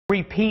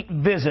repeat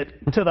visit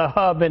to the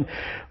hub, and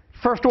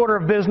first order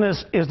of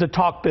business is to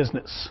talk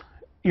business.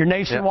 Your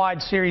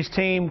nationwide series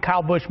team,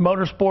 Kyle Busch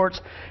Motorsports,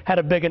 had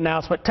a big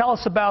announcement. Tell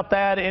us about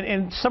that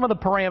and some of the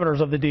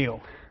parameters of the deal.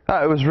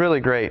 It was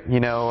really great,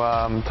 you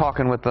know,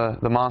 talking with the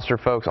Monster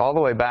folks all the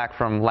way back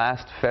from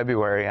last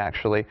February,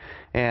 actually,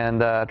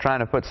 and trying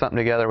to put something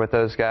together with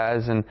those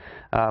guys. And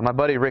my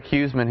buddy Rick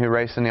Huseman, who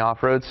raced in the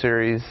off-road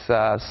series,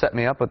 set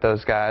me up with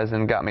those guys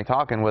and got me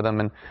talking with them.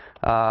 And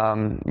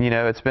you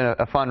know, it's been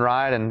a fun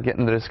ride and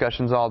getting the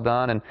discussions all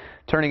done and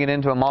turning it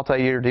into a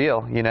multi-year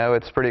deal. You know,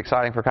 it's pretty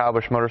exciting for Kyle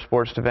Busch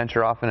Motorsports to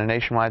venture off in a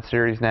nationwide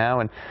series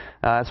now, and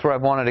that's where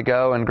I've wanted to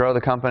go and grow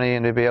the company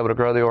and to be able to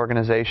grow the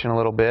organization a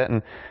little bit.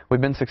 And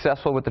we've been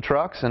successful with the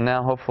trucks, and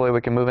now hopefully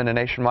we can move into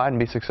nationwide and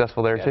be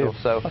successful there too.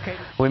 So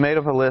we made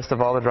up a list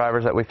of all the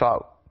drivers that we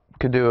thought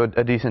could do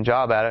a decent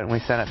job at it, and we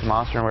sent it to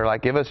Monster, and we were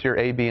like, give us your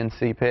A, B, and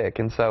C pick.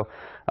 And so,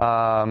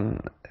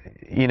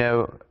 you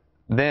know,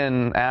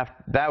 then after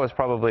that was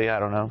probably, I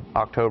don't know,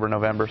 October,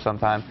 November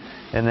sometime,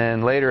 and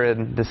then later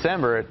in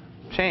December it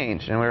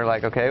changed, and we were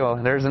like, okay, well,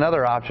 there's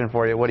another option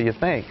for you. What do you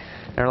think?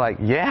 And they're like,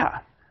 yeah,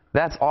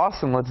 that's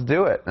awesome, let's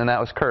do it. And that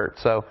was Kurt.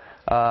 So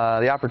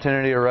the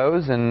opportunity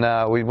arose,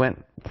 and we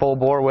went full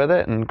bore with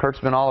it, and Kurt's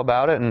been all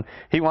about it, and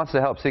he wants to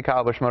help see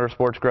Kyle Busch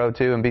Motorsports grow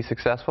too and be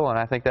successful, and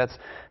I think that's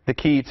the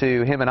key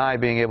to him and I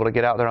being able to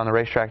get out there on the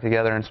racetrack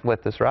together and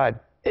split this ride.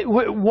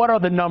 What are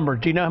the numbers?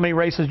 Do you know how many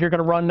races you're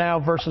going to run now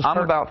versus Kurt?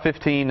 I'm about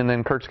 15, and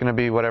then Kurt's going to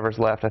be whatever's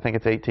left. I think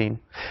it's 18.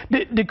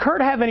 Did Kurt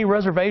have any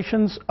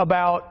reservations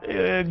about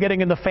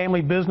getting in the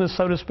family business,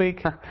 so to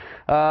speak?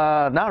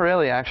 Not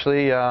really,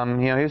 actually. You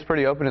know, he was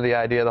pretty open to the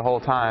idea the whole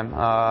time.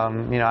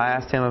 You know, I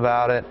asked him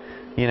about it.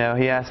 You know,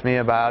 he asked me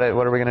about it.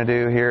 What are we going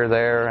to do here,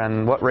 there,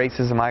 and what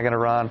races am I going to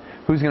run?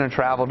 Who's going to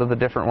travel to the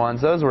different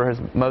ones? Those were his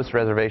most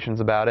reservations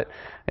about it.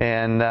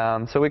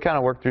 And so we kind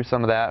of worked through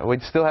some of that. We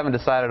still haven't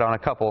decided on a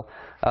couple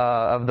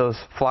of those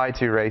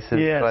fly-to races.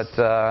 Yes.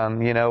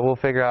 But, you know, we'll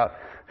figure out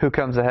who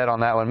comes ahead on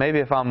that one. Maybe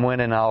if I'm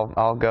winning,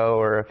 I'll go,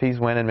 or if he's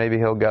winning, maybe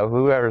he'll go.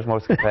 Whoever's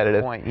most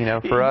competitive. You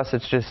know, for us,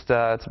 it's just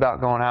it's about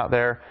going out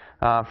there.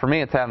 For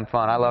me, it's having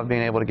fun. I love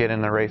being able to get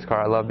in a race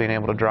car. I love being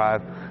able to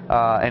drive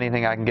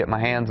anything I can get my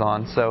hands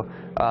on. So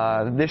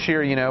this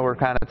year, you know, we're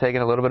kind of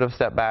taking a little bit of a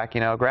step back.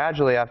 You know,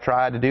 gradually I've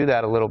tried to do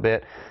that a little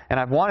bit, and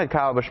I've wanted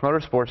Kyle Busch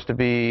Motorsports to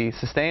be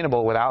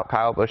sustainable without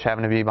Kyle Busch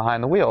having to be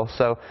behind the wheel.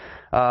 So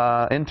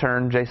in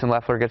turn, Jason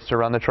Leffler gets to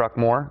run the truck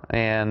more,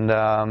 and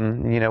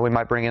you know, we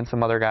might bring in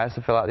some other guys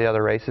to fill out the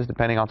other races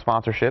depending on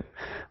sponsorship.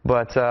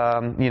 But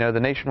you know,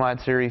 the nationwide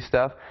series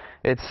stuff,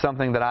 it's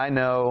something that I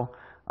know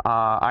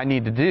I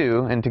need to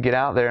do, and to get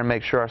out there and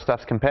make sure our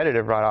stuff's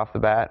competitive right off the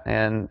bat,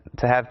 and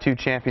to have two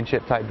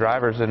championship type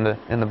drivers in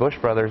the Busch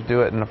brothers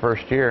do it in the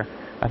first year,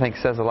 I think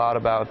says a lot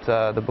about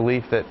the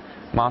belief that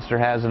Monster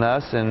has in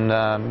us,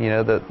 and you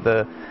know,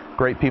 the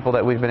great people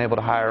that we've been able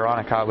to hire on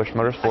at Kyle Busch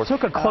Motorsports. I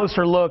took a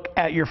closer look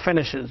at your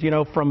finishes, you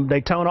know, from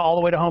Daytona all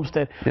the way to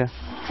Homestead. Yeah.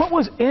 What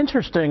was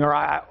interesting, or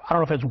I don't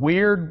know if it's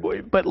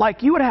weird, but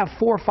like you would have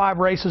 4 or 5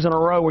 races in a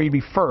row where you'd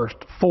be first,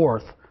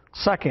 fourth,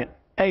 second,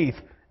 eighth,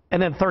 and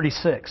then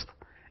 36th.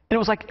 And it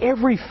was like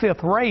every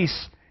 5th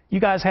race, you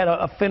guys had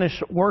a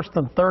finish worse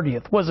than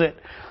 30th. Was it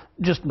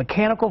just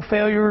mechanical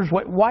failures?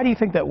 Why do you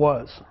think that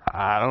was?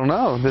 I don't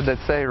know. Did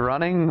that say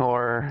running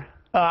or?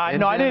 No,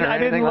 I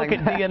didn't look at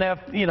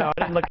DNF. You know,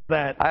 I didn't look at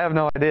that. I have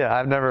no idea.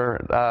 I've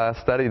never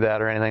studied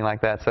that or anything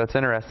like that. So it's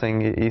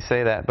interesting you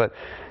say that. But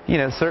you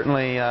know,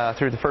 certainly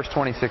through the first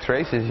 26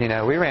 races, you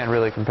know, we ran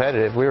really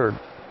competitive. We were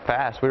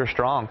fast. We were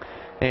strong,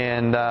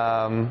 and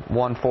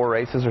won 4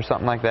 races or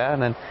something like that.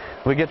 And then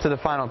we get to the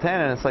final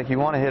 10, and it's like you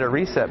want to hit a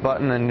reset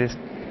button and just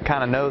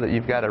kind of know that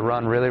you've got to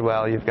run really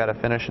well. You've got to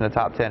finish in the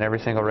top 10 every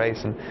single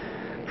race. And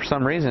for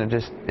some reason,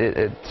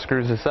 it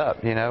screws us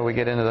up. You know, we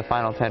get into the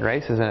final 10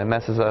 races and it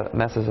messes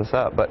us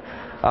up. But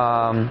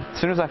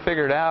as soon as I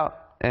figure it out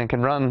and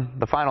can run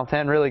the final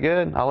 10 really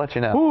good, I'll let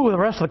you know. Ooh, the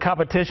rest of the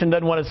competition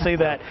doesn't want to see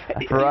that.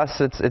 For us,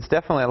 it's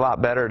definitely a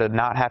lot better to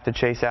not have to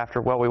chase after,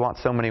 well, we want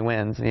so many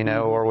wins, you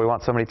know, or we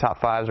want so many top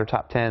 5s or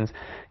top 10s.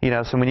 You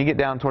know, so when you get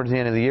down towards the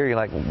end of the year, you're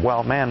like,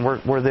 well, man,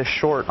 we're this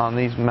short on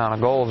these amount of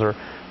goals, or,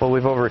 well,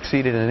 we've over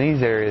exceeded in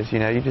these areas. You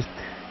know, you just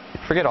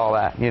forget all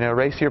that. You know,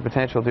 race to your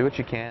potential, do what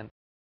you can.